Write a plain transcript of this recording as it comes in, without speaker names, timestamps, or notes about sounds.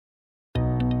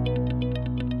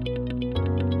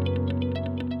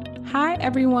Hi,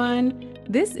 everyone.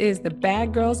 This is the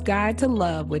Bad Girl's Guide to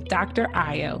Love with Dr.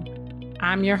 Ayo.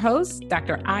 I'm your host,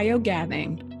 Dr. Ayo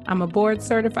Gathing. I'm a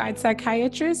board-certified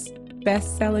psychiatrist,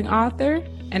 best-selling author,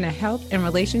 and a health and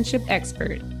relationship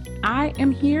expert. I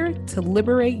am here to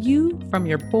liberate you from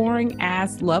your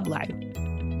boring-ass love life.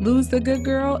 Lose the good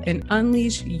girl and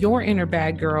unleash your inner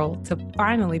bad girl to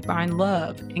finally find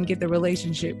love and get the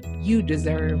relationship you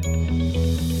deserve.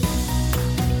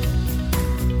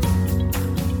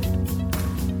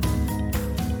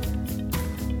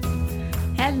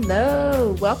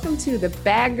 Hello, welcome to the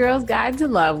Bad Girl's Guide to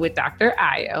Love with Dr.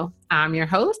 Ayo. I'm your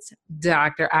host,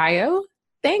 Dr. Ayo.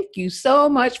 Thank you so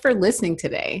much for listening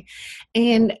today.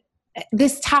 And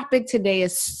this topic today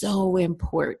is so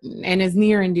important and is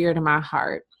near and dear to my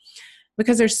heart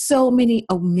because there's so many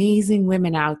amazing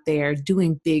women out there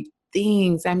doing big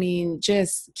things. I mean,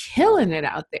 just killing it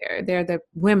out there. They're the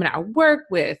women I work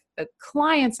with, the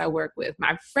clients I work with,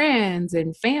 my friends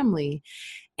and family.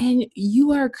 And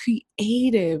you are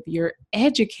creative, you're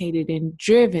educated and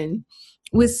driven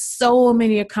with so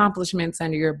many accomplishments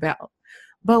under your belt.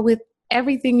 But with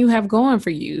everything you have going for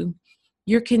you,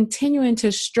 you're continuing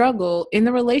to struggle in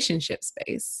the relationship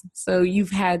space. So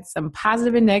you've had some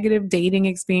positive and negative dating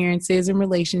experiences and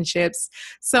relationships,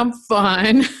 some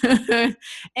fun,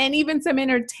 and even some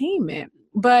entertainment.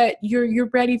 But you're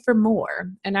ready for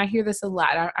more. And I hear this a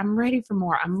lot. I'm ready for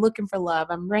more. I'm looking for love.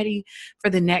 I'm ready for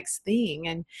the next thing.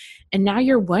 And now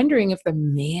you're wondering if the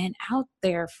man out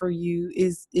there for you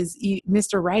is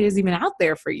Mr. Right is even out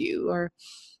there for you, or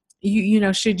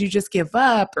should you just give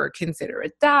up or consider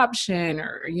adoption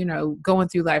or, going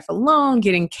through life alone,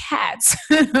 getting cats,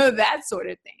 that sort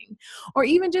of thing. Or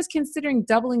even just considering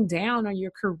doubling down on your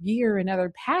career and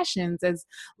other passions, as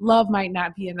love might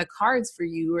not be in the cards for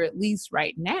you, or at least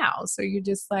right now. So you're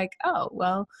just like, oh,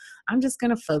 well, I'm just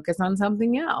going to focus on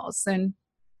something else. And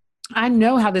I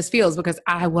know how this feels because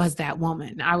I was that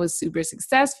woman. I was super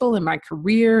successful in my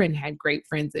career and had great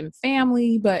friends and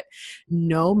family, but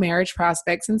no marriage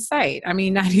prospects in sight. I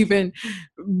mean, not even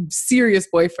serious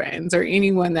boyfriends or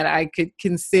anyone that I could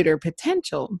consider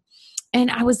potential. And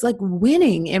I was like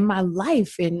winning in my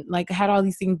life and like had all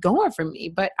these things going for me,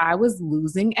 but I was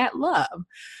losing at love.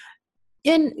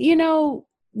 And,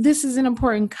 this is an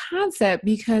important concept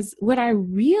because what I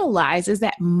realized is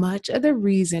that much of the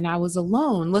reason I was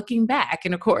alone, looking back,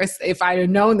 and of course, if I'd have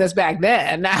known this back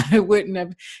then, I wouldn't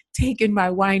have taken my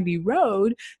windy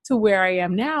road to where I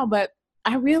am now. But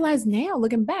I realize now,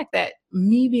 looking back, that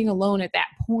me being alone at that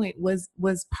point was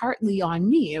partly on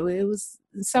me. It was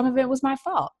some of it was my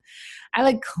fault.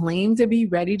 I claimed to be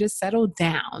ready to settle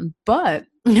down, but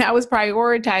I was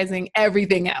prioritizing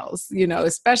everything else,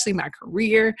 especially my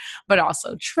career, but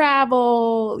also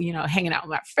travel, hanging out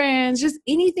with my friends, just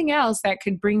anything else that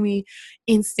could bring me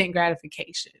instant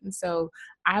gratification. So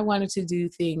I wanted to do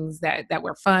things that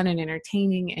were fun and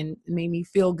entertaining and made me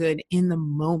feel good in the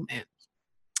moment.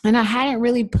 And I hadn't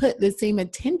really put the same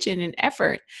attention and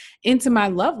effort into my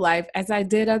love life as I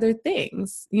did other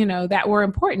things, that were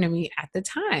important to me at the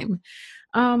time.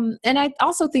 And I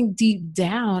also think deep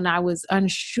down, I was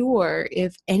unsure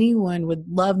if anyone would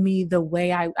love me the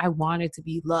way I wanted to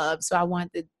be loved. So I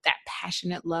wanted that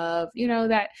passionate love,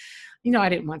 I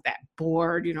didn't want that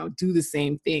bored, do the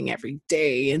same thing every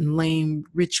day and lame,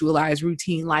 ritualized,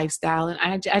 routine lifestyle. And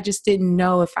I just didn't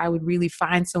know if I would really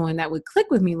find someone that would click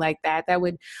with me like that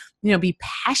would, be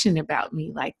passionate about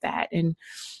me like that. And,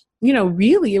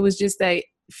 really it was just a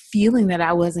feeling that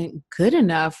I wasn't good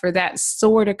enough for that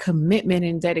sort of commitment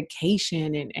and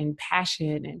dedication and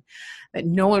passion, and that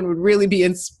no one would really be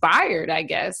inspired, I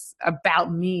guess,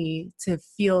 about me to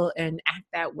feel and act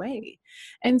that way.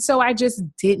 And so I just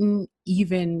didn't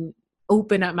even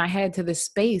open up my head to the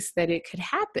space that it could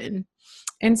happen.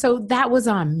 And so that was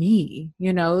on me.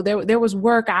 There was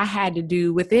work I had to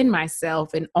do within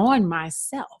myself and on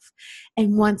myself.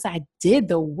 And once I did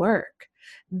the work,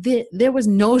 there was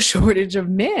no shortage of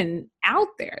men out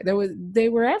there. They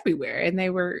were everywhere, and they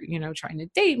were, trying to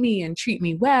date me and treat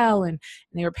me well, and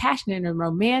they were passionate and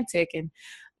romantic. And,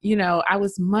 I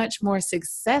was much more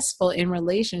successful in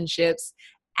relationships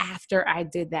after I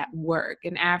did that work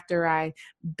and after I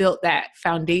built that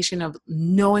foundation of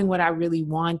knowing what I really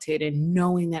wanted and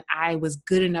knowing that I was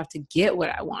good enough to get what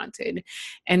I wanted.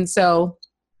 And so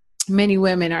many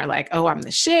women are like, oh, I'm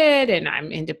the shit and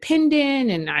I'm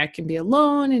independent and I can be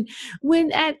alone. And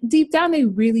when at deep down, they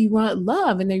really want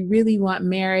love and they really want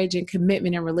marriage and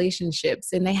commitment and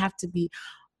relationships. And they have to be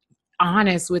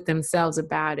honest with themselves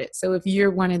about it. So if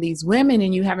you're one of these women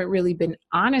and you haven't really been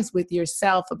honest with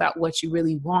yourself about what you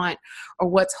really want or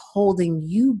what's holding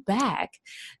you back,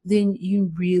 then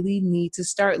you really need to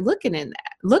start looking at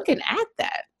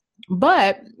that.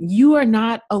 But you are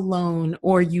not alone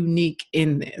or unique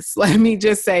in this. Let me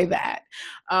just say that.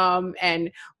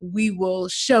 And we will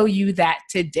show you that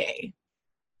today.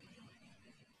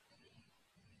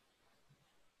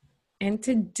 And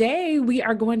today we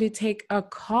are going to take a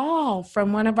call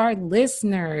from one of our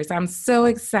listeners. I'm so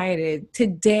excited.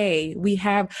 Today we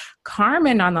have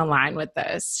Carmen on the line with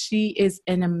us. She is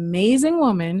an amazing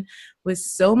woman with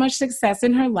so much success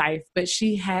in her life, but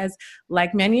she has,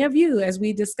 like many of you, as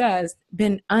we discussed,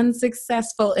 been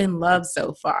unsuccessful in love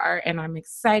so far. And I'm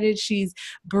excited she's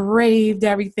braved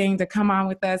everything to come on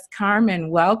with us.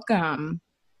 Carmen, welcome.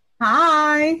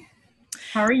 Hi.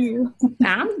 How are you?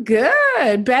 I'm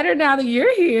good. Better now that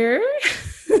you're here.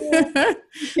 Yeah.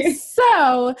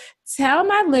 So tell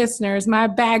my listeners, my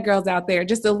bad girls out there,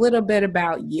 just a little bit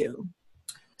about you.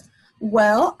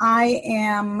 Well, I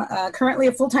am currently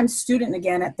a full-time student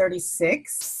again at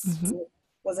 36. Mm-hmm. It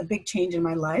was a big change in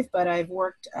my life, but I've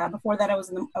worked, before that I was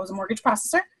a mortgage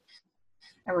processor.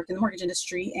 I worked in the mortgage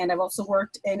industry, and I've also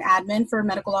worked in admin for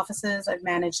medical offices. I've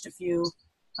managed a few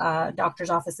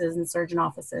doctor's offices and surgeon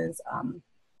offices.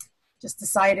 Just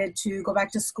decided to go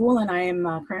back to school, and I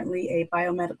am currently a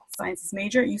biomedical sciences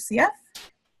major at UCF.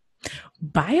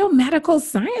 Biomedical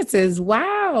sciences.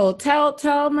 Wow.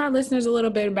 Tell my listeners a little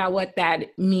bit about what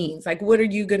that means. Like, what are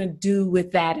you going to do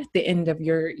with that at the end of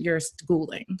your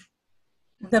schooling?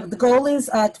 The goal is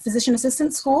physician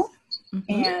assistant school,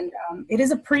 Mm-hmm. and it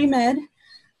is a pre-med.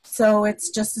 So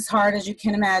it's just as hard as you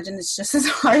can imagine. It's just as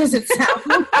hard as it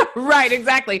sounds. Right,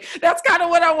 exactly. That's kind of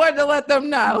what I wanted to let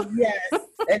them know.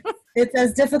 Yes, it's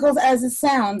as difficult as it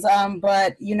sounds.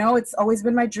 But, it's always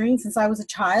been my dream since I was a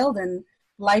child, and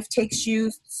life takes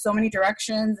you so many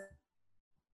directions.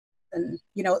 And,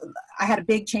 I had a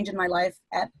big change in my life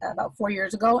at about 4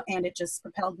 years ago, and it just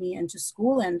propelled me into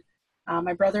school. And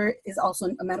my brother is also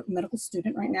a medical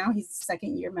student right now. He's a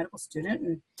second-year medical student,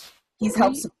 and he's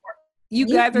helped support. You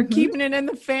guys are keeping it in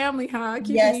the family, huh?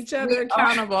 Keeping each other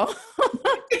accountable.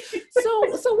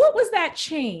 So what was that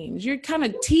change? You're kind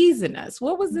of teasing us.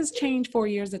 What was this change 4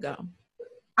 years ago?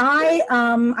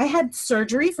 I had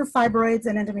surgery for fibroids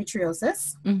and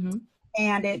endometriosis, mm-hmm.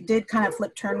 and it did kind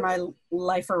of turn my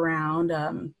life around,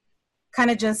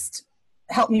 kind of just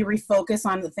helped me refocus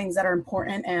on the things that are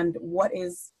important and what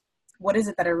is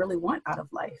it that I really want out of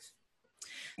life.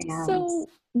 And so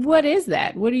what is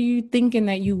that? What are you thinking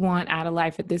that you want out of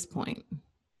life at this point?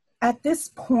 At this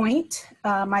point,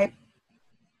 my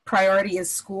priority is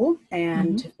school,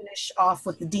 and to finish off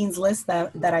with the dean's list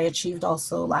that I achieved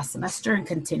also last semester and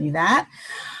continue that.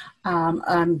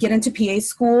 Get into PA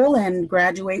school and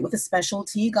graduate with a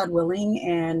specialty, God willing,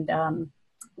 and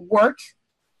work,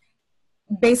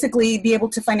 basically be able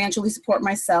to financially support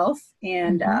myself.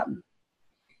 And the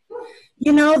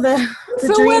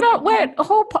dream.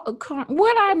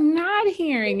 What I'm not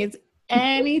hearing is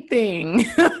anything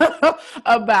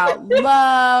about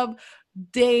love,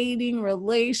 dating,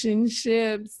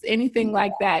 relationships, anything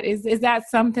like that. Is that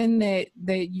something that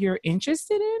you're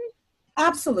interested in?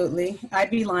 Absolutely.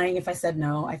 I'd be lying if I said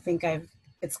no. I think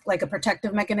it's like a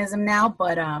protective mechanism now,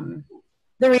 but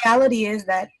the reality is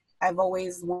that I've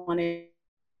always wanted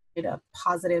a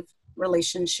positive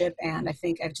relationship, and I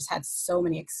think I've just had so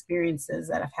many experiences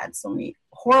that I've had so many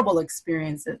horrible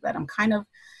experiences that I'm kind of,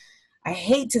 I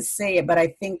hate to say it, but I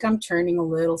think I'm turning a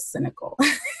little cynical.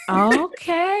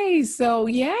 Okay. So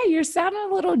yeah, you're sounding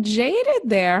a little jaded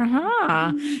there,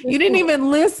 huh? You didn't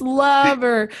even list love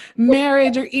or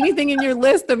marriage or anything in your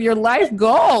list of your life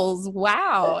goals.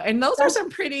 Wow. And those are some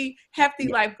pretty hefty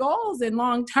life goals in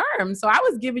long term. So I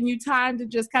was giving you time to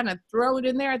just kind of throw it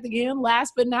in there at the end,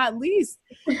 last but not least.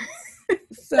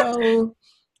 So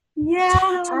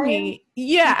yeah, tell me,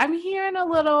 I'm hearing a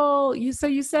little, you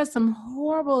said some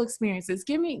horrible experiences.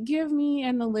 Give me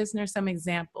and the listener some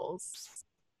examples.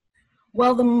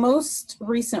 Well, the most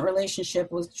recent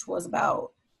relationship which was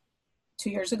about 2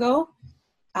 years ago.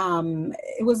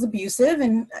 It was abusive,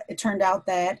 and it turned out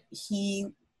that he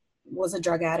was a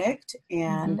drug addict,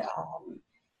 and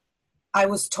I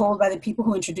was told by the people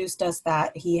who introduced us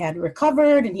that he had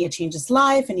recovered and he had changed his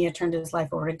life and he had turned his life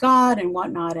over to God and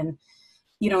whatnot. And,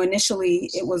 initially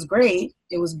it was great.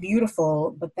 It was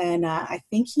beautiful. But then I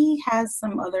think he has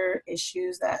some other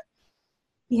issues that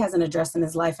he hasn't addressed in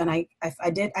his life. And I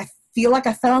feel like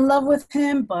I fell in love with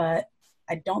him, but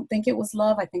I don't think it was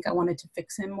love. I think I wanted to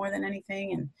fix him more than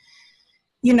anything. And,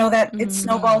 that it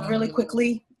snowballed really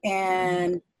quickly.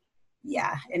 And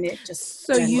yeah, and it just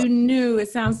So you knew, it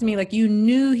sounds to me like you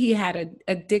knew he had an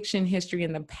addiction history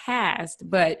in the past,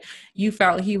 but you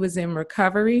felt he was in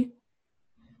recovery.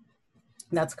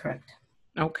 That's correct.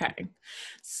 Okay.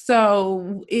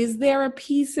 So is there a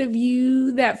piece of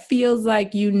you that feels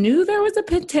like you knew there was a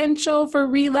potential for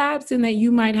relapse and that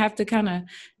you might have to kind of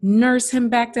nurse him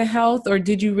back to health? Or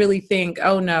did you really think,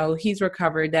 oh no, he's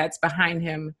recovered, that's behind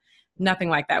him, nothing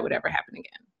like that would ever happen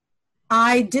again?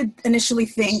 I did initially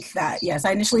think that, yes,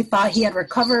 I initially thought he had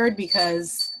recovered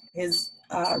because his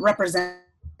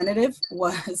representative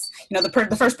was,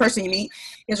 the first person you meet,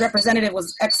 his representative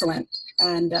was excellent.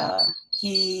 And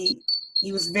he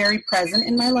was very present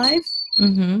in my life.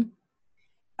 Mm-hmm.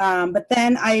 But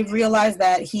then I realized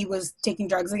that he was taking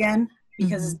drugs again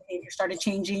because his Mm-hmm. behavior started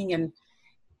changing. And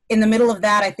in the middle of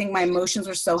that, I think my emotions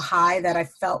were so high that I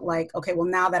felt like, okay, well,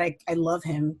 now that I love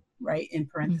him, right, in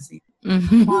parentheses,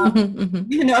 Mm-hmm.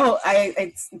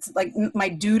 it's like my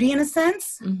duty in a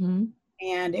sense. Mm-hmm.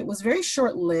 And it was very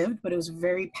short lived, but it was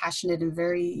very passionate and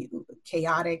very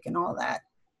chaotic and all that.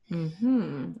 Mm-hmm.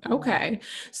 Um, Okay. yeah.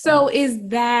 So is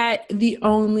that the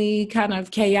only kind of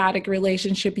chaotic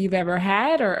relationship you've ever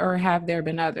had, or have there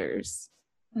been others?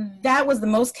 That was the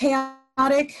most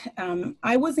chaotic.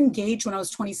 I was engaged when I was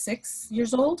 26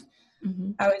 years old.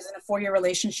 Mm-hmm. I was in a 4-year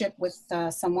relationship with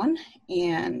someone,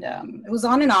 and it was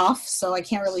on and off. So I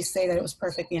can't really say that it was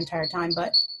perfect the entire time,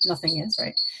 but nothing is,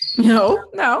 right? No,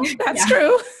 no, that's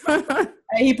Yeah. true.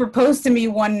 He proposed to me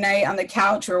one night on the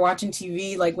couch. We were watching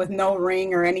TV, like with no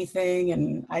ring or anything.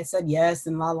 And I said yes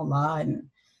and la la la. And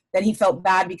then he felt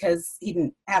bad because he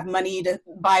didn't have money to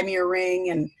buy me a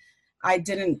ring. And I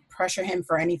didn't pressure him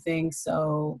for anything.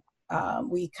 So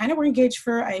we kind of were engaged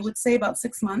for, I would say, about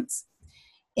 6 months.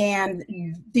 And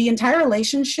the entire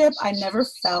relationship, I never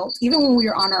felt, even when we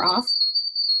were on or off,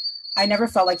 I never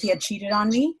felt like he had cheated on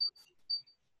me.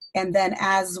 And then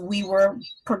as we were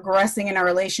progressing in our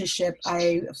relationship,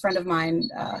 a friend of mine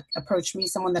approached me,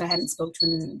 someone that I hadn't spoke to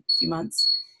in a few months.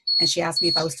 And she asked me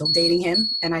if I was still dating him.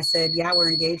 And I said, yeah, we're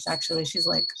engaged, actually. She's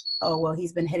like, oh, well,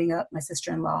 he's been hitting up my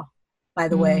sister-in-law, by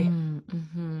the way.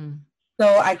 Mm-hmm.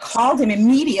 So I called him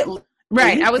immediately.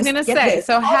 Right. I was going to Get say, this.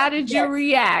 so how did you Yes.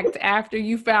 react after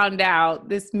you found out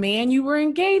this man you were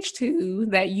engaged to,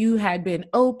 that you had been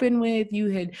open with, you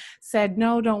had said,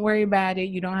 no, don't worry about it.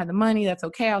 You don't have the money. That's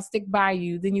okay. I'll stick by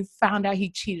you. Then you found out he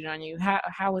cheated on you. How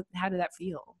did that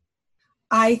feel?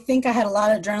 I think I had a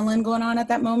lot of adrenaline going on at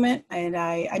that moment. And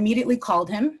I immediately called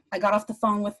him. I got off the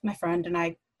phone with my friend and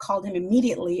I called him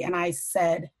immediately. And I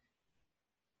said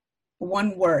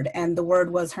one word, and the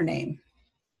word was her name.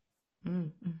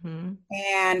 Mm-hmm.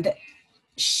 And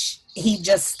he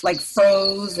just like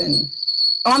froze. And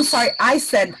oh, I'm sorry, I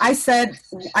said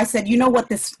you know what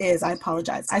this is. I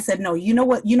apologize. I said, no, you know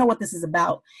what this is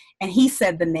about. And he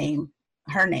said the name,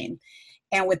 her name.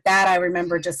 And with that, I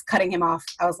remember just cutting him off.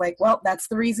 I was like, well, that's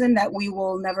the reason that we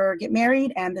will never get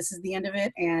married, and this is the end of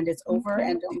it, and it's over. Okay.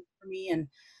 And don't look for me. And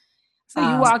So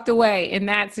you walked away in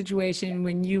that situation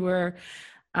when you were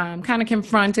kind of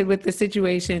confronted with the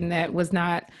situation that was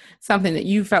not something that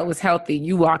you felt was healthy.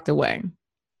 You walked away.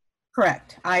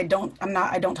 correct. I don't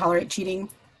tolerate cheating.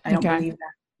 I don't Okay. believe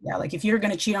that. Yeah, like if you're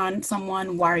going to cheat on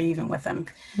someone, why are you even with them?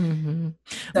 Mm-hmm.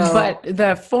 So But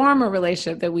the former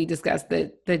relationship that we discussed,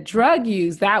 the drug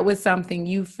use, that was something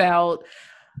you felt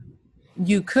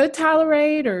you could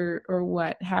tolerate, or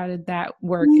what? How did that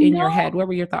work in your no, head? What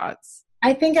were your thoughts?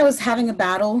 I think I was having a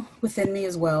battle within me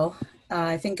as well.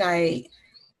 I think I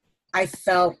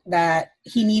felt that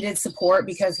he needed support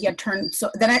because he had turned. So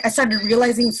then I started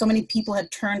realizing so many people had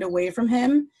turned away from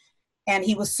him, and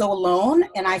he was so alone.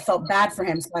 And I felt bad for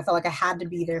him, so I felt like I had to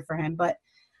be there for him. But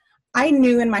I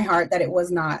knew in my heart that it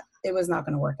was not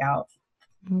going to work out.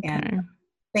 And Okay.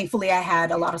 thankfully, I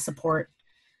had a lot of support,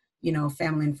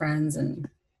 family and friends, and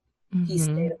he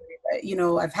stayed Mm-hmm. away.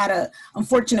 But, I've had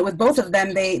unfortunate with both of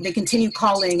them. They continue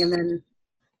calling, and then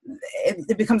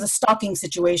it becomes a stalking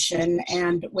situation.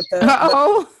 And with the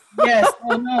Oh. yes,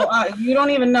 oh no, you don't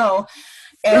even know.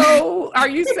 And So are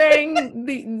you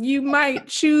saying you might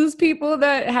choose people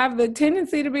that have the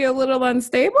tendency to be a little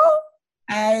unstable?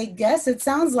 I guess it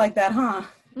sounds like that, huh?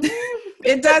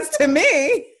 It does to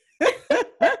me.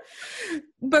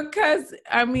 Because,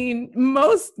 I mean,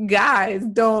 most guys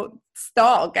don't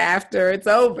stalk after it's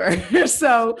over.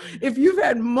 So if you've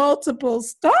had multiple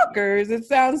stalkers, it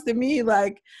sounds to me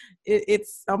like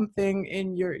it's something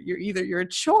in your either your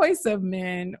choice of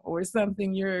men or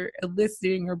something you're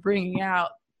eliciting or bringing out,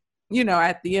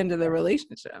 at the end of the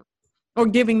relationship, or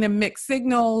giving them mixed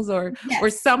signals or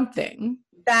Yes, something.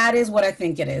 that is what I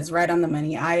think it is. Right on the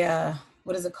money.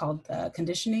 What is it called?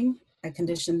 Conditioning. I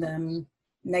conditioned them.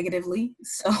 negatively.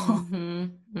 So, Mm-hmm.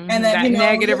 and Mm-hmm. then, That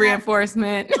negative yeah,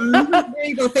 reinforcement. there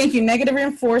you go. Thank you. Negative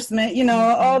reinforcement, Mm-hmm.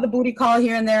 all the booty call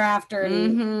here and there after.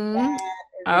 And Mm-hmm. that is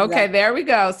Okay, exactly. there we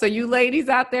go. So you ladies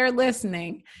out there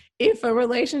listening, if a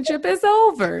relationship is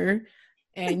over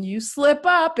and you slip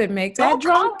up and make that Don't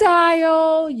drunk call it.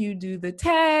 dial, you do the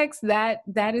text, that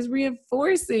is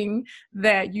reinforcing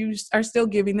that you are still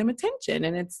giving them attention,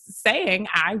 and it's saying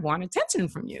I want attention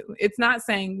from you. It's not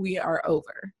saying we are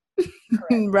over.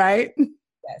 Correct. Right?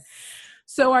 Yes.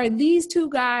 So are these two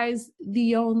guys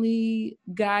the only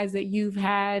guys that you've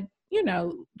had,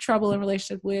 trouble in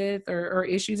relationship with, or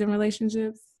issues in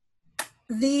relationships?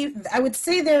 I would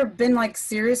say there have been like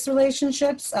serious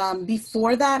relationships.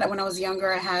 Before that, when I was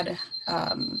younger, I had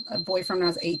a boyfriend when I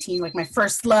was 18, like my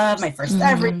first love, my first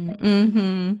everything.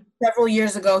 Mm-hmm. Several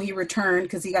years ago, he returned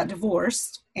because he got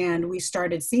divorced, and we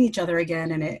started seeing each other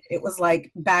again. And it was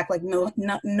like back, like no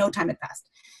time had passed.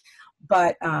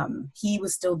 But he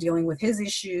was still dealing with his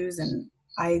issues, and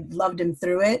I loved him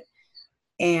through it.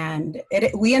 And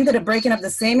we ended up breaking up the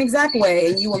same exact way,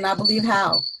 and you will not believe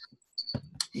how.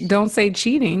 Don't say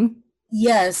cheating.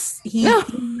 Yes, No.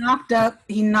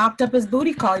 he knocked up his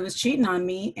booty call. He was cheating on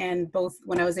me, and both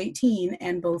when I was 18,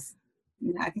 and both,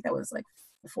 I think that was like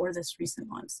before this recent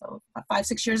one, so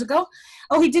 5-6 years ago.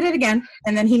 Oh, he did it again,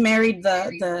 and then he married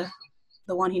the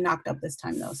one he knocked up this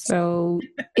time though. So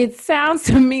it sounds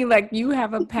to me like you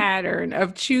have a pattern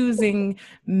of choosing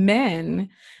men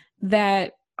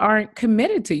that aren't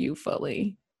committed to you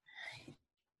fully.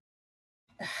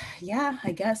 Yeah,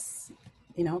 I guess,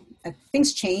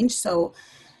 things change, so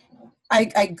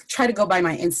I try to go by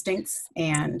my instincts,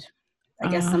 and I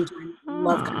guess sometimes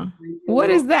love kind Uh-huh. of brings you a What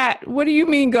little, is that? What do you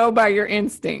mean go by your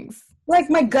instincts? like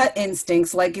my gut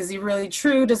instincts, like, is he really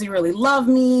true? Does he really love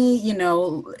me?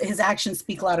 His actions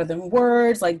speak louder than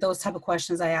words, like those type of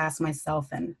questions I ask myself.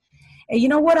 And you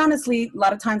know what, honestly, a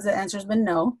lot of times the answer has been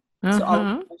no to all of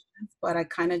the Uh-huh. questions, but I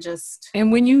kind of just,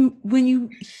 And when you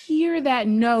hear that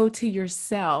no to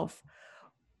yourself,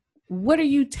 what are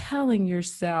you telling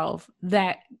yourself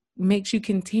that makes you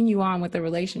continue on with the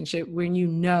relationship when you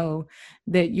know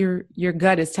that your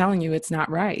gut is telling you it's not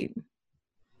right?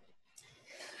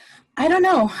 I don't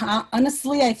know.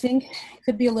 Honestly, I think it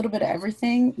could be a little bit of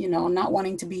everything, not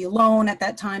wanting to be alone at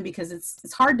that time, because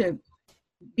it's hard to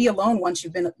be alone once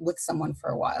you've been with someone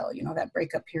for a while. That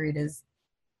breakup period is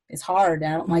hard.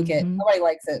 I don't like it. Mm-hmm. Nobody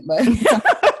likes it, but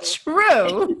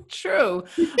True.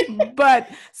 But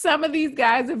some of these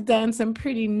guys have done some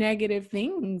pretty negative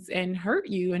things and hurt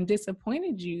you and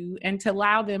disappointed you. And to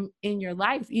allow them in your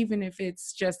life, even if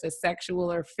it's just a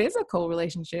sexual or physical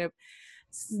relationship,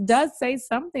 does say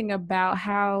something about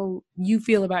how you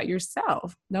feel about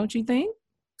yourself, don't you think?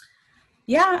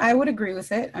 yeah, I would agree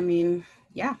with it. I mean,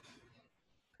 yeah.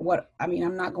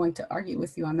 I'm not going to argue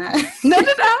with you on that. No.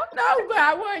 But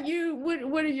I want you.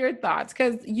 What are your thoughts?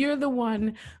 Because you're the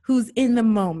one who's in the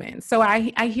moment. So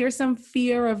I hear some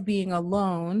fear of being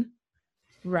alone,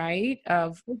 right?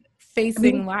 Of I mean,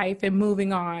 facing life and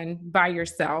moving on by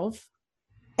yourself.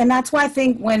 and that's why I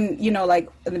think when, like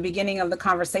in the beginning of the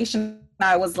conversation,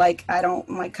 I was like, I don't,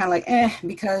 I'm like, kind of like,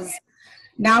 because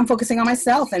now I'm focusing on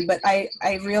myself. But I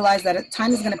realized that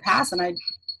time is going to pass, and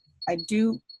I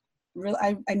do really,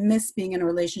 I miss being in a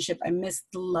relationship. I miss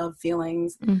the love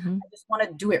feelings. Mm-hmm. I just want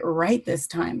to do it right this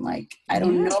time. Like, Yeah.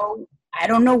 I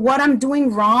don't know what I'm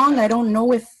doing wrong. I don't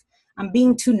know if I'm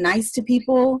being too nice to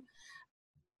people.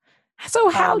 So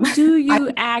how do I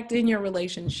you act in your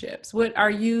relationships? How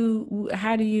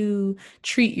do you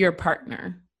treat your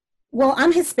partner? Well,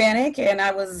 I'm Hispanic, and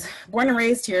I was born and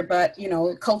raised here, but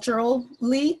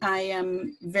culturally, I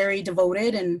am very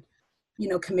devoted and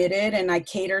committed, and I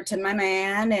cater to my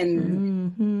man,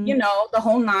 and Mm-hmm. the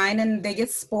whole nine, and they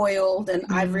get spoiled, and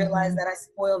I've realized Mm-hmm. that I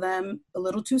spoil them a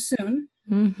little too soon.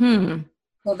 Mm-hmm.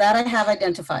 So that I have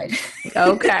identified.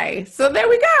 Okay. So there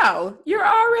we go. You're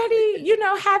already,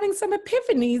 having some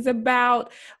epiphanies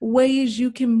about ways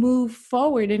you can move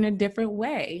forward in a different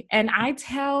way. And I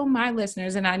tell my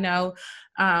listeners, and I know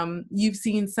you've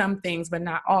seen some things, but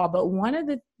not all, but one of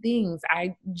the things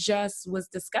I just was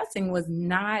discussing was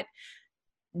not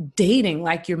dating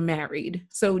like you're married.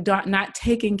 So not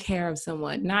taking care of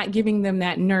someone, not giving them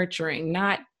that nurturing,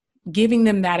 not giving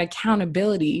them that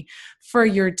accountability for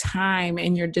your time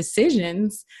and your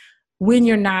decisions when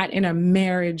you're not in a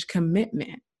marriage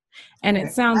commitment. And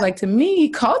it sounds like to me,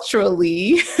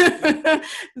 culturally,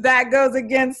 that goes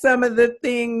against some of the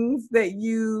things that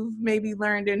you've maybe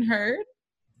learned and heard.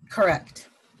 Correct.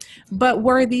 But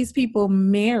were these people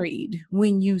married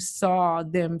when you saw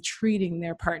them treating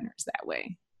their partners that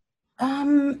way?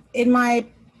 In my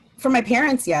For my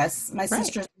parents, yes. My Right.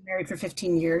 sister's been married for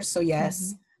 15 years, so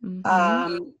yes.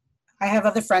 Mm-hmm. I have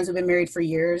other friends who've been married for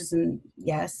years, and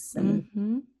yes, and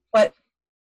Mm-hmm. but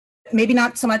maybe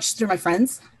not so much through my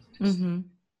friends. Mm-hmm.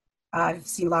 I've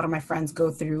seen a lot of my friends go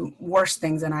through worse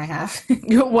things than I have.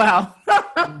 Well,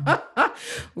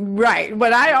 right.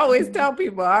 But I always tell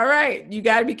people, all right, you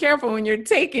got to be careful when you're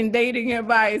taking dating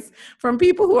advice from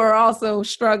people who are also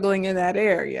struggling in that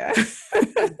area.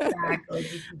 Exactly.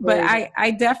 But Very good.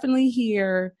 I definitely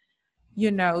hear,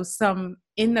 some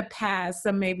in the past,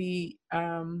 some maybe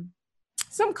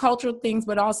some cultural things,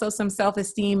 but also some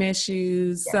self-esteem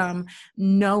issues, Yes. some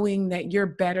knowing that you're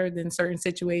better than certain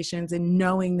situations and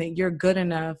knowing that you're good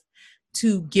enough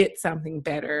to get something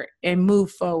better and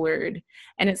move forward.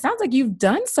 And it sounds like you've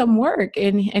done some work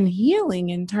in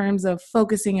healing in terms of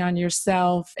focusing on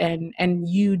yourself and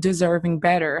you deserving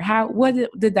better. What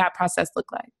did that process look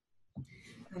like?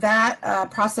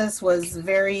 That process was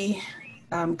very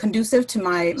conducive to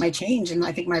my change and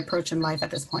I think my approach in life at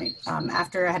this point.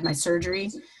 After I had my surgery,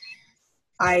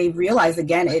 I realized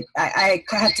again I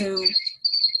had to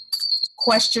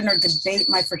question or debate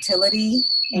my fertility,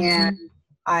 and Mm-hmm.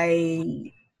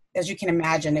 I, as you can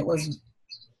imagine, it was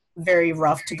very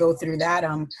rough to go through that.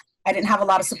 I didn't have a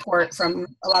lot of support from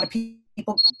a lot of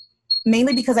people,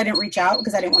 mainly because I didn't reach out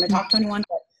because I didn't want to talk to anyone.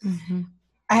 But Mm-hmm.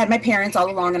 I had my parents all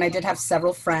along, and I did have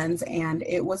several friends, and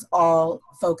it was all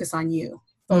focus on you.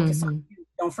 Focus on Mm-hmm. you.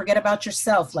 Don't forget about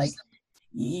yourself. Like,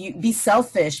 you be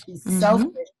selfish. Be selfish.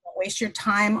 Mm-hmm. Don't waste your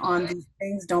time on these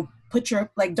things. Don't put your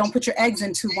eggs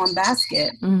into one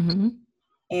basket. Mm-hmm.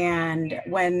 And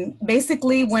when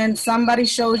somebody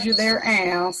shows you their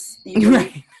ass, you believe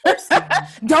Right. the person.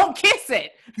 Don't kiss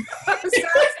it. Sounds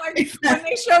like when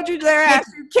they showed you their ass,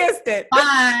 you kissed it.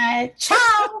 Bye.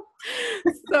 Ciao.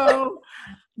 So,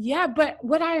 yeah, but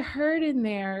what I heard in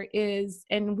there is,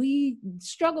 and we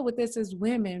struggle with this as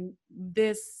women,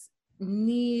 this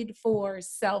need for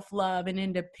self-love and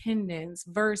independence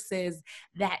versus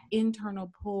that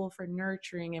internal pull for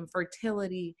nurturing and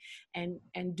fertility and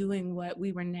doing what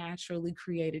we were naturally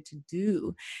created to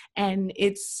do. And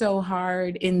it's so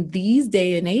hard in these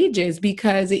day and ages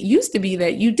because it used to be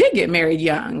that you did get married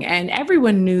young and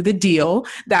everyone knew the deal.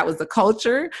 That was the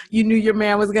culture. You knew your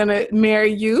man was going to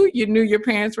marry you. You knew your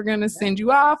parents were going to send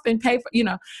you off and pay for,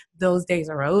 those days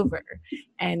are over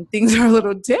and things are a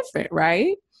little different,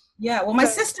 right? Yeah, well, my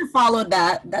sister followed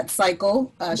that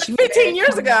cycle. She was 15 married years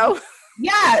 21. ago.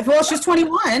 Yeah, well, she's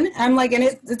 21. I'm like, and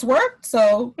it's worked.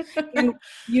 So, and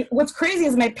what's crazy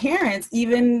is my parents,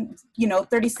 even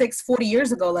 36, 40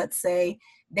 years ago, let's say,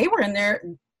 they were in their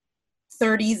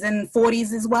 30s and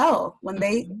 40s as well when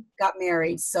they got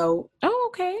married. So, Oh,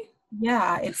 okay.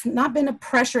 yeah, it's not been a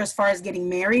pressure as far as getting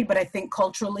married, but I think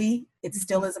culturally it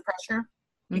still is a pressure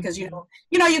because you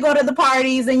go to the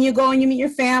parties and you go and you meet your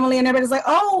family and everybody's like,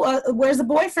 oh, where's the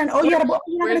boyfriend? Oh, you had a boy.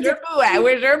 You're not Where's gonna your get boo at?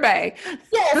 Where's your bae?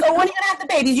 yeah. So when are you gonna have the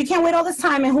babies? You can't wait all this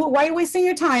time. And why are you wasting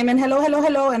your time? And hello.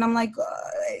 And I'm like,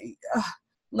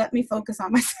 let me focus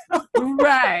on myself.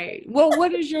 Right. Well,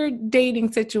 what is your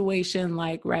dating situation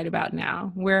like right about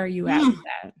now? Where are you at with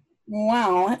that?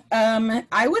 Wow.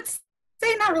 I would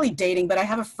say not really dating, but I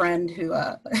have a friend who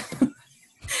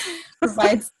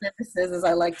provides services, as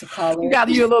I like to call You it. got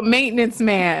you a little maintenance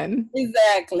man.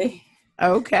 Exactly.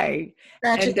 Okay.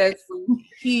 And does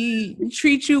he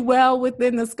treat you well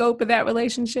within the scope of that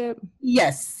relationship?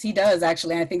 Yes, he does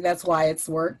actually. And I think that's why it's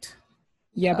worked.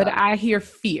 Yeah, but I hear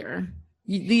fear.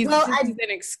 Well, This is an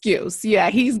excuse. Yeah,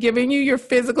 he's giving you your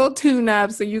physical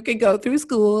tune-up so you can go through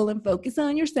school and focus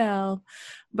on yourself.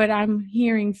 But I'm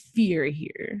hearing fear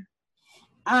here.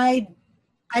 I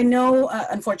know,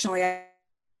 unfortunately,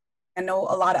 I know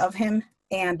a lot of him,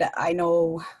 and I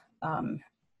know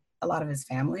a lot of his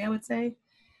family, I would say.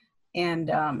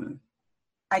 And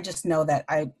I just know that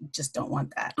I just don't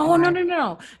want that. Oh,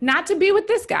 no. Not to be with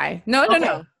this guy. No. Okay.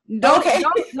 Don't, Okay.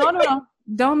 no.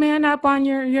 Don't man up on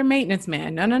your maintenance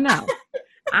man. No.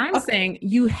 I'm Okay. saying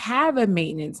you have a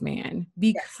maintenance man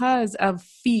Yes. because of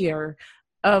fear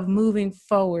of moving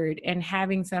forward and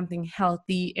having something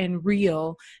healthy and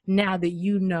real now that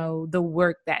you know the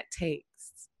work that takes.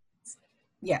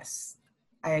 Yes.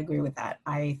 I agree with that.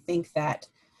 I think that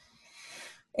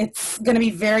it's going to be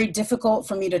very difficult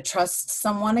for me to trust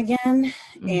someone again.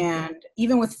 And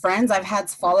even with friends, I've had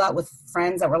fallout with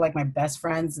friends that were like my best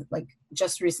friends, like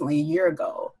just recently, a year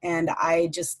ago. And I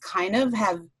just kind of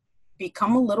have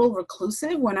become a little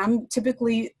reclusive when I'm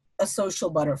typically a social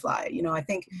butterfly. I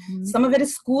think some of it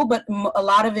is school, but a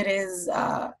lot of it is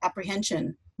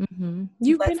apprehension.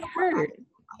 You've Let been someone hurt. happen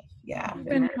in life. Yeah. You've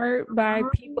been hurt by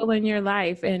people in your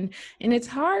life, and it's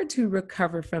hard to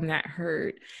recover from that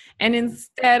hurt. And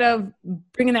instead of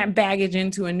bringing that baggage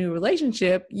into a new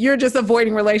relationship, you're just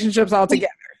avoiding relationships altogether.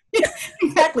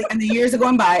 Exactly. And the years are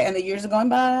going by, and the years are going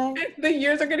by. The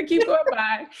years are going to keep going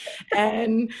by.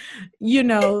 And,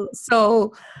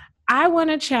 so I want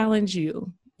to challenge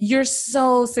you. You're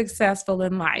so successful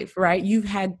in life, right? You've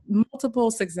had multiple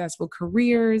successful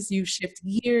careers. You've shifted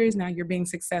gears. Now you're being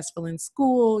successful in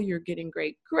school. You're getting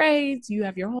great grades. You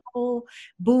have your whole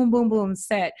boom, boom, boom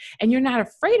set. And you're not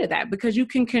afraid of that because you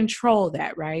can control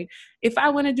that, right? If I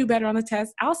want to do better on the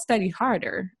test, I'll study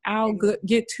harder. I'll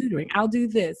get tutoring. I'll do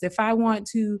this. If I want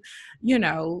to,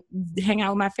 hang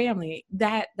out with my family,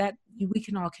 that we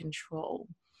can all control.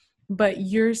 But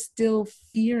you're still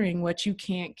fearing what you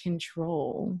can't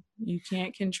control. You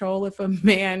can't control if a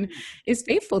man is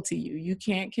faithful to you. You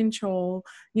can't control,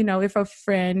 if a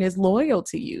friend is loyal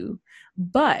to you.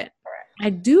 But I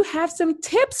do have some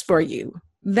tips for you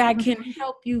that can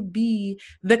help you be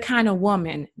the kind of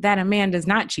woman that a man does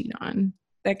not cheat on,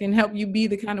 that can help you be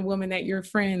the kind of woman that your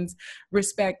friends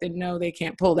respect and know they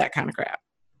can't pull that kind of crap.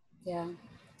 Yeah.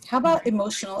 How about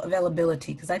emotional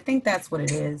availability? Because I think that's what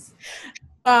it is.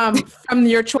 From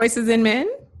your choices in men?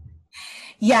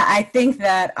 Yeah, I think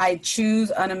that I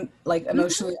choose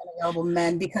emotionally unavailable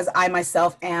men because I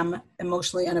myself am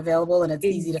emotionally unavailable, and it's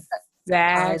easy to set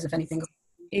eyes if anything.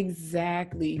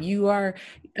 Exactly. You are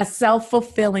a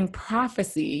self-fulfilling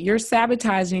prophecy. You're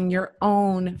sabotaging your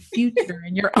own future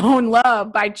and your own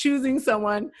love by choosing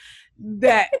someone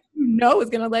that is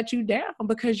going to let you down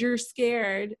because you're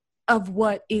scared of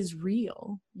what is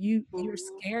real. You're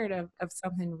scared of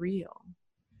something real.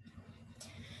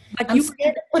 Like I'm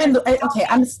scared to put in the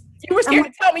you were scared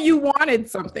to tell me you wanted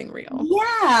something real.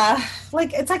 Yeah.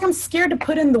 It's like I'm scared to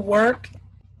put in the work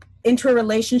into a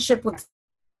relationship with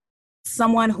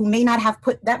someone who may not have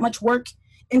put that much work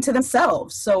into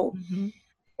themselves. So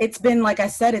it's been, like I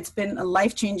said, it's been a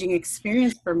life-changing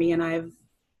experience for me, and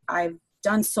I've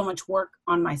done so much work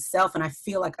on myself, and I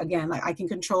feel like, again, like I can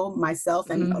control myself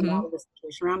and a lot of the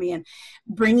situation around me, and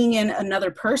bringing in another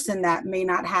person that may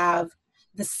not have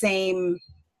the same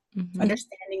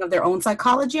understanding of their own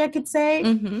psychology, I could say,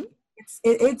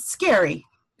 it's scary.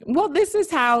 Well, this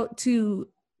is how to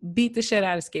beat the shit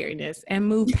out of scariness and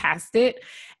move past it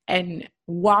and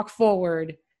walk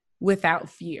forward without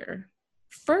fear.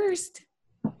 First,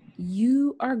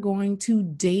 you are going to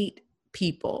date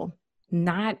people,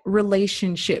 not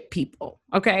relationship people,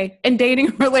 okay? And dating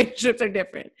and relationships are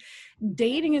different.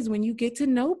 Dating is when you get to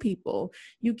know people,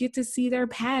 you get to see their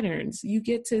patterns, you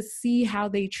get to see how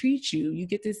they treat you, you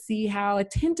get to see how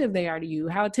attentive they are to you,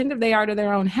 how attentive they are to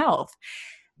their own health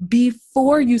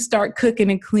before you start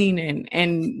cooking and cleaning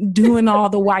and doing all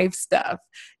the wife stuff.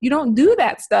 You don't do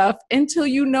that stuff until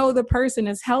you know the person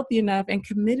is healthy enough and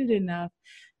committed enough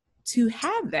to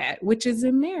have that, which is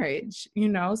in marriage,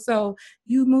 So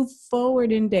you move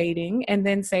forward in dating and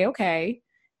then say, okay,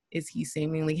 is he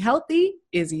seemingly healthy?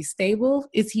 Is he stable?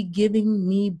 Is he giving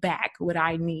me back what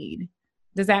I need?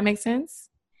 Does that make sense?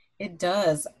 It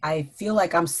does. I feel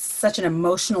like I'm such an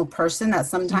emotional person that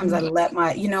sometimes I let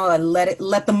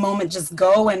let the moment just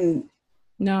go. And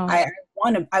I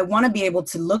want to be able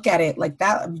to look at it like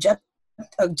that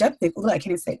objective. I can't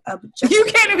even say objective. You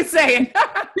can't even say it.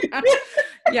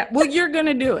 Yeah. Well, you're going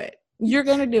to do it. You're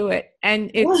going to do it. And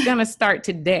it's going to start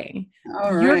today.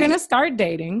 You're going to start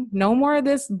dating. No more of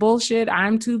this bullshit.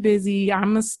 I'm too busy.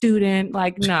 I'm a student.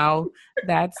 No.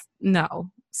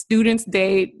 Students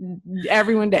date.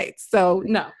 Everyone dates. So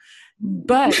no.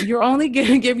 But you're only going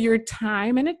to give your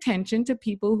time and attention to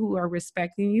people who are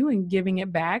respecting you and giving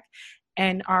it back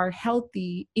and are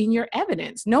healthy in your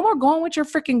evidence. No more going with your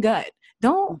freaking gut.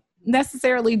 Don't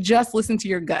necessarily just listen to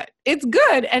your gut. It's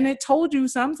good. And it told you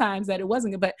sometimes that it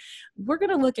wasn't good, but we're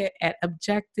going to look at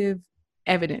objective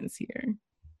evidence here.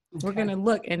 Okay. We're going to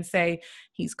look and say,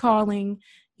 he's calling,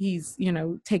 he's,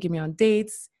 taking me on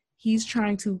dates. He's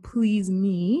trying to please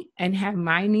me and have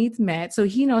my needs met. So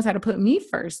he knows how to put me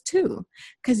first too,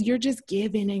 because you're just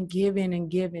giving and giving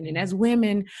and giving. And as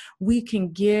women, we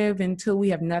can give until we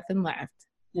have nothing left.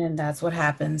 And that's what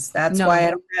happens. That's why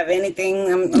I don't have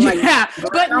anything. I'm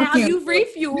but now you've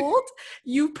refueled,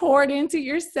 you poured into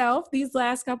yourself these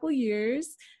last couple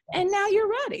years, and now you're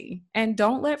ready. And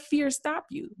don't let fear stop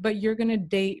you, but you're going to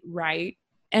date right.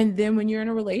 And then when you're in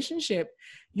a relationship,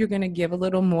 you're going to give a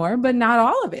little more, but not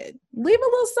all of it. Leave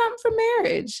a little something for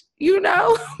marriage.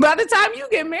 By the time you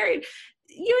get married,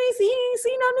 he ain't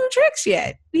seen no new tricks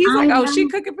yet. He's like, oh, she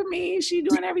cooking for me. She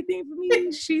doing everything for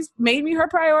me. She's made me her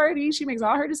priority. She makes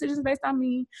all her decisions based on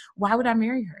me. Why would I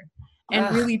marry her?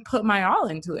 And really put my all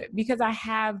into it? Because I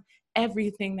have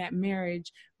everything that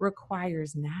marriage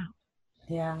requires now.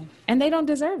 Yeah. And they don't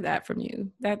deserve that from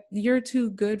you. That you're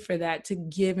too good for that, to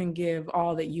give and give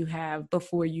all that you have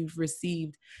before you've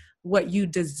received what you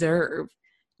deserve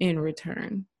in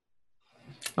return.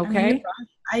 Okay?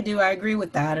 I do. I agree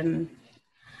with that. And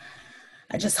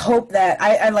I just hope that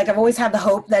I've always had the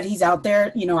hope that he's out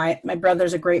there. You know, my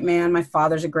brother's a great man. My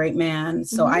father's a great man.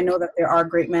 So I know that there are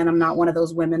great men. I'm not one of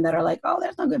those women that are like, oh,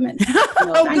 there's no good men.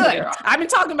 Oh, good. I've been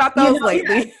talking about those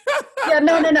lately. Yeah,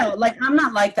 no. Like, I'm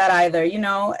not like that either.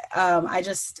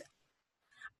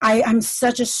 I'm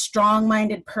such a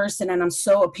strong-minded person, and I'm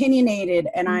so opinionated,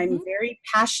 and I'm very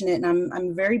passionate, and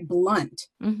I'm very blunt.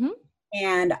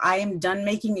 And I am done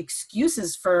making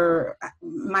excuses for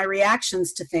my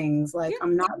reactions to things. Like,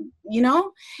 I'm not, Yeah,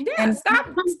 and stop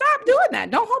doing that.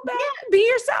 Don't hold back. Yeah. Be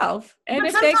yourself. And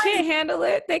if they can't handle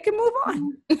it, they can move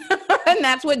on. And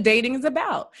that's what dating is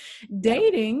about.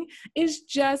 Dating is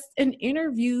just an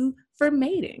interview for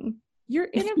mating. You're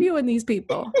interviewing these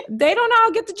people. They don't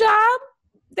all get the job.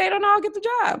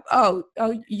 Oh,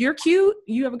 you're cute.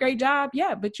 You have a great job.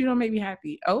 Yeah, but you don't make me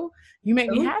happy. Oh, you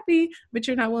make me happy, but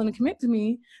you're not willing to commit to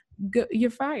me. You're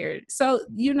fired. So,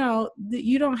 you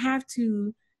don't have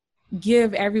to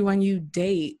give everyone you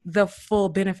date the full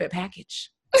benefit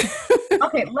package.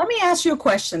 Okay, let me ask you a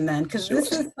question then, because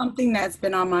this is something that's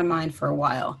been on my mind for a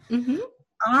while. To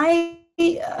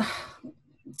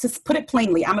put it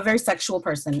plainly, I'm a very sexual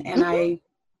person, and I'm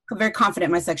very confident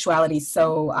in my sexuality.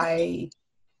 So I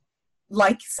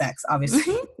like sex,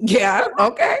 obviously. Yeah.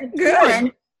 Okay.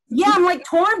 Good. Yeah, I'm like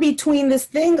torn between this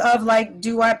thing of like,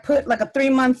 do I put like a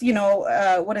 3-month,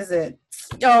 what is it?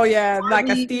 Oh yeah, like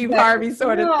a Steve Harvey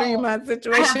sort of 3-month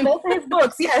situation. I have both his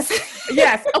books, yes.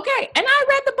 Yes. Okay. And I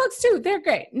read the books too. They're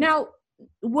great. Now,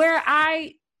 where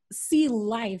I see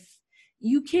life,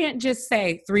 you can't just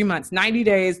say 3 months, 90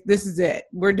 days, this is it.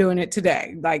 We're doing it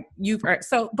today. Like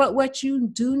but what you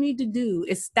do need to do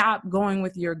is stop going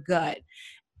with your gut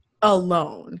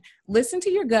alone. Listen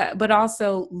to your gut, but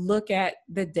also look at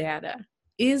the data.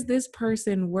 Is this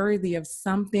person worthy of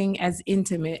something as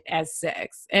intimate as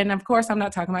sex? And of course, I'm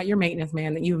not talking about your maintenance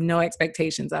man that you have no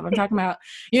expectations of. I'm talking about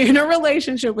you're in a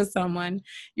relationship with someone,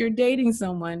 you're dating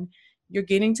someone, you're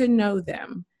getting to know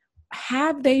them.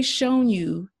 Have they shown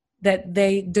you that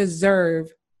they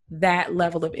deserve that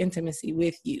level of intimacy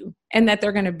with you, and that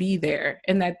they're going to be there,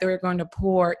 and that they're going to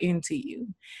pour into you?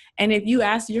 And if you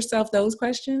ask yourself those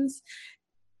questions,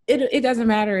 it doesn't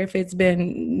matter if it's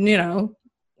been,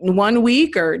 1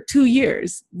 week or 2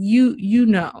 years, you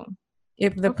know,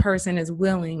 if the person is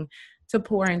willing to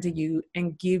pour into you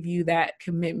and give you that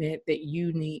commitment that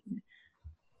you need.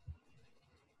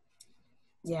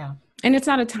 Yeah. And it's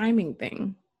not a timing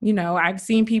thing. I've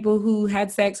seen people who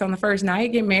had sex on the first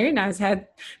night get married, and I've had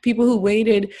people who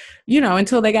waited,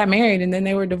 until they got married and then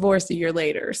they were divorced a year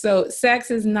later. So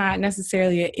sex is not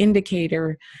necessarily an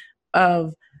indicator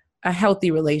of a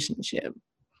healthy relationship.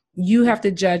 You have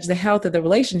to judge the health of the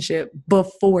relationship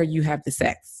before you have the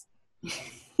sex.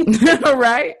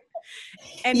 Right?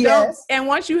 And yes. And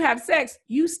once you have sex,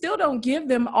 you still don't give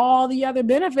them all the other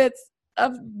benefits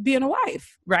of being a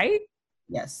wife, right?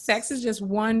 Yes. Sex is just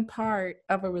one part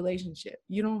of a relationship.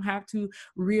 You don't have to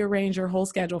rearrange your whole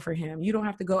schedule for him. You don't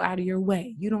have to go out of your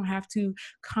way. You don't have to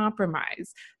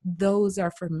compromise. Those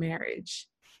are for marriage.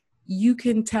 You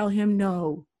can tell him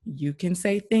no. You can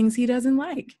say things he doesn't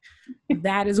like.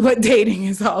 That is what dating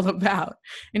is all about.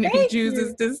 And if he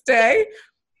chooses to stay,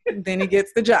 then he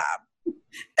gets the job.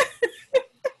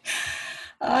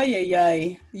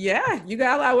 Ay. Yeah, you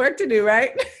got a lot of work to do,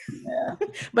 right? Yeah.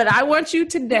 But I want you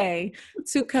today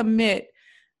to commit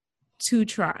to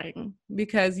trying,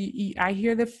 because I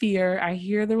hear the fear, I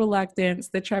hear the reluctance,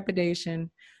 the trepidation.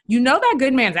 That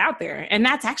good man's out there, and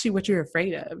that's actually what you're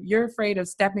afraid of. You're afraid of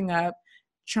stepping up,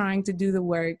 trying to do the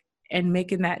work, and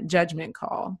making that judgment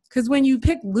call. Because when you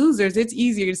pick losers, it's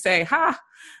easier to say,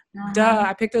 duh,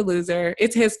 I picked a loser.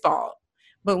 It's his fault.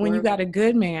 But when you got a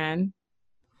good man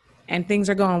and things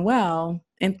are going well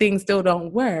and things still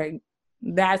don't work,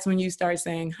 that's when you start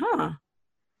saying,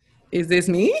 is this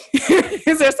me?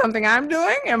 Is there something I'm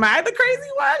doing? Am I the crazy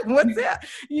one? What's that?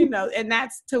 And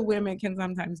that's, to women, can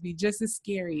sometimes be just as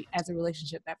scary as a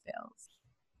relationship that fails.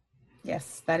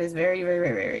 Yes, that is very, very,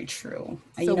 very, very true.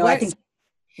 So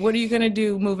what are you going to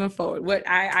do moving forward? What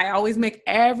I always make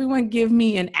everyone give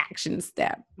me an action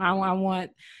step. I want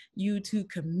you to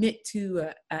commit to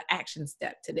an action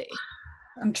step today.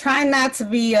 I'm trying not to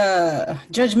be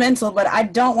judgmental, but I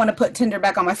don't want to put Tinder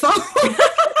back on my phone.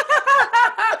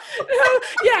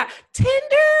 Yeah, Tinder,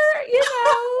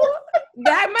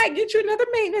 that might get you another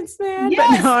maintenance man.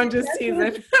 Yes, but no, I'm just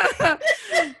teasing.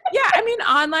 Yeah,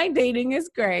 online dating is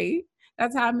great.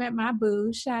 That's how I met my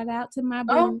boo. Shout out to my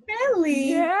boo. Oh,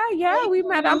 really? Yeah. We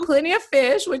met on Plenty of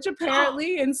Fish, which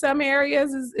apparently in some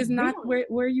areas is not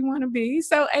where you want to be.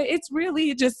 So it's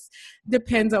really just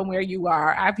depends on where you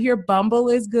are. I hear Bumble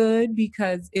is good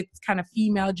because it's kind of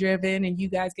female driven and you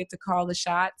guys get to call the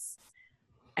shots.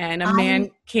 And a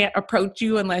man can't approach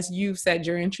you unless you've said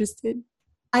you're interested.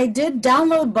 I did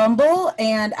download Bumble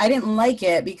and I didn't like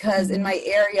it because in my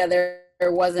area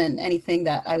there wasn't anything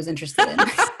that I was interested in.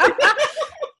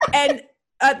 And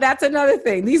that's another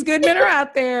thing. These good men are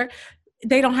out there.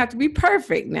 They don't have to be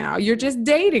perfect now. You're just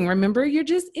dating. Remember, you're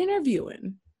just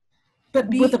interviewing. But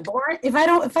with a boring, if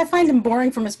I find him boring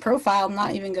from his profile, I'm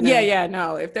not even gonna. Yeah,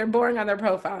 no. If they're boring on their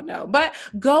profile, no. But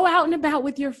go out and about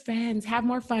with your friends. Have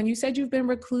more fun. You said you've been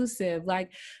reclusive. Like,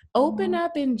 open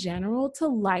up in general to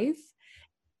life.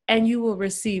 And you will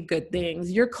receive good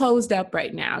things. You're closed up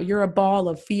right now. You're a ball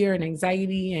of fear and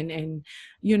anxiety. And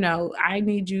you know, I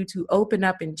need you to open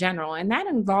up in general. And that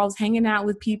involves hanging out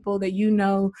with people that you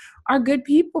know are good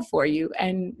people for you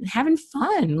and having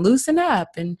fun, loosen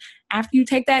up. And after you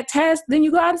take that test, then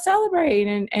you go out and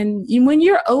celebrate. And when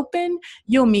you're open,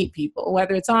 you'll meet people,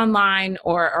 whether it's online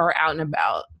or out and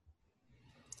about.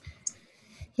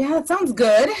 Yeah, it sounds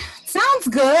good. Sounds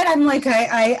good. I'm like,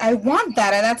 I want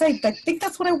that. I think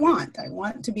that's what I want. I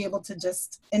want to be able to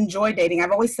just enjoy dating.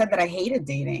 I've always said that I hated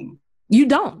dating. You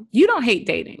don't hate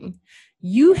dating.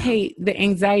 You hate the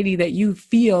anxiety that you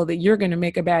feel that you're going to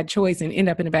make a bad choice and end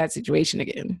up in a bad situation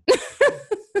again. Ding,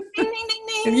 ding, ding,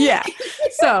 ding. Yeah.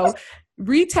 So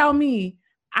retell me,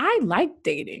 I like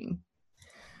dating.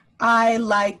 I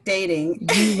like dating.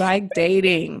 You like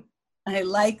dating. I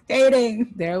like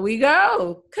dating. There we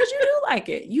go. Because you do like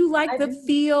it. You like the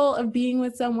feel of being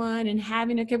with someone and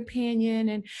having a companion,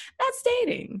 and that's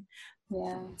dating.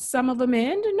 Yeah. Some of them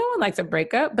end, and no one likes a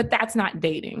breakup, but that's not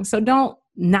dating. So don't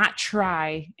not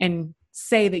try and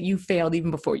say that you failed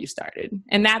even before you started.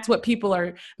 And that's what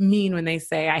people mean when they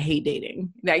say, I hate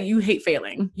dating. That you hate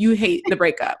failing. You hate the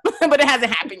breakup, but it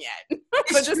hasn't happened yet.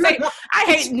 So just say, I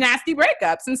hate nasty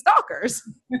breakups and stalkers.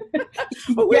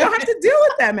 But we don't have to deal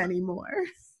with them anymore.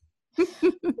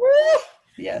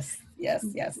 Yes.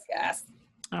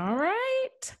 All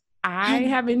right. I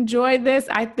have enjoyed this.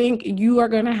 I think you are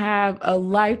going to have a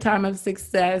lifetime of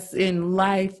success in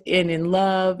life and in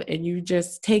love, and you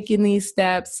just taking these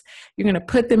steps. You're going to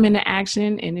put them into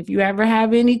action. And if you ever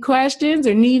have any questions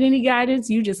or need any guidance,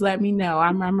 you just let me know.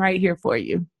 I'm right here for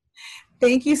you.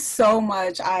 Thank you so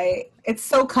much. It's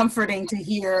so comforting to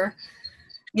hear,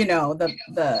 you know,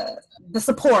 the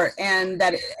support and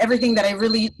that everything that I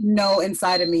really know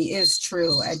inside of me is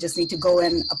true. I just need to go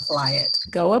and apply it.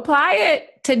 Go apply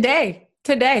it today.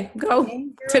 Go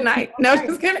tonight. No,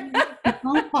 just kidding.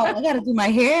 I got to do my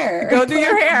hair. Go do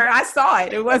your hair. I saw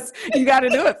it. You got to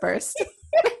do it first.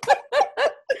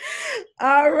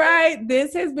 All right.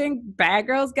 This has been Bad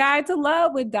Girl's Guide to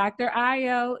Love with Dr.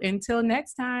 Ayo. Until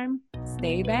next time,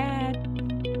 stay bad.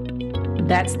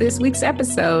 That's this week's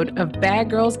episode of Bad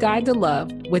Girl's Guide to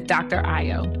Love with Dr.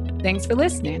 Ayo. Thanks for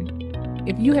listening.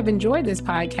 If you have enjoyed this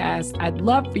podcast, I'd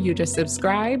love for you to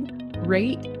subscribe,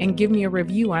 rate, and give me a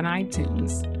review on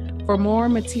iTunes. For more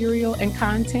material and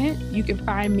content, you can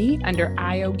find me under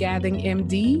Ayo Gathing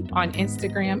MD on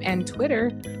Instagram and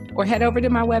Twitter, or head over to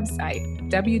my website,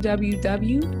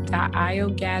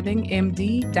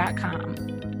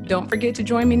 www.ayogathingmd.com. Don't forget to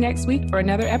join me next week for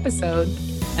another episode.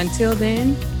 Until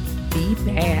then, be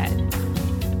bad.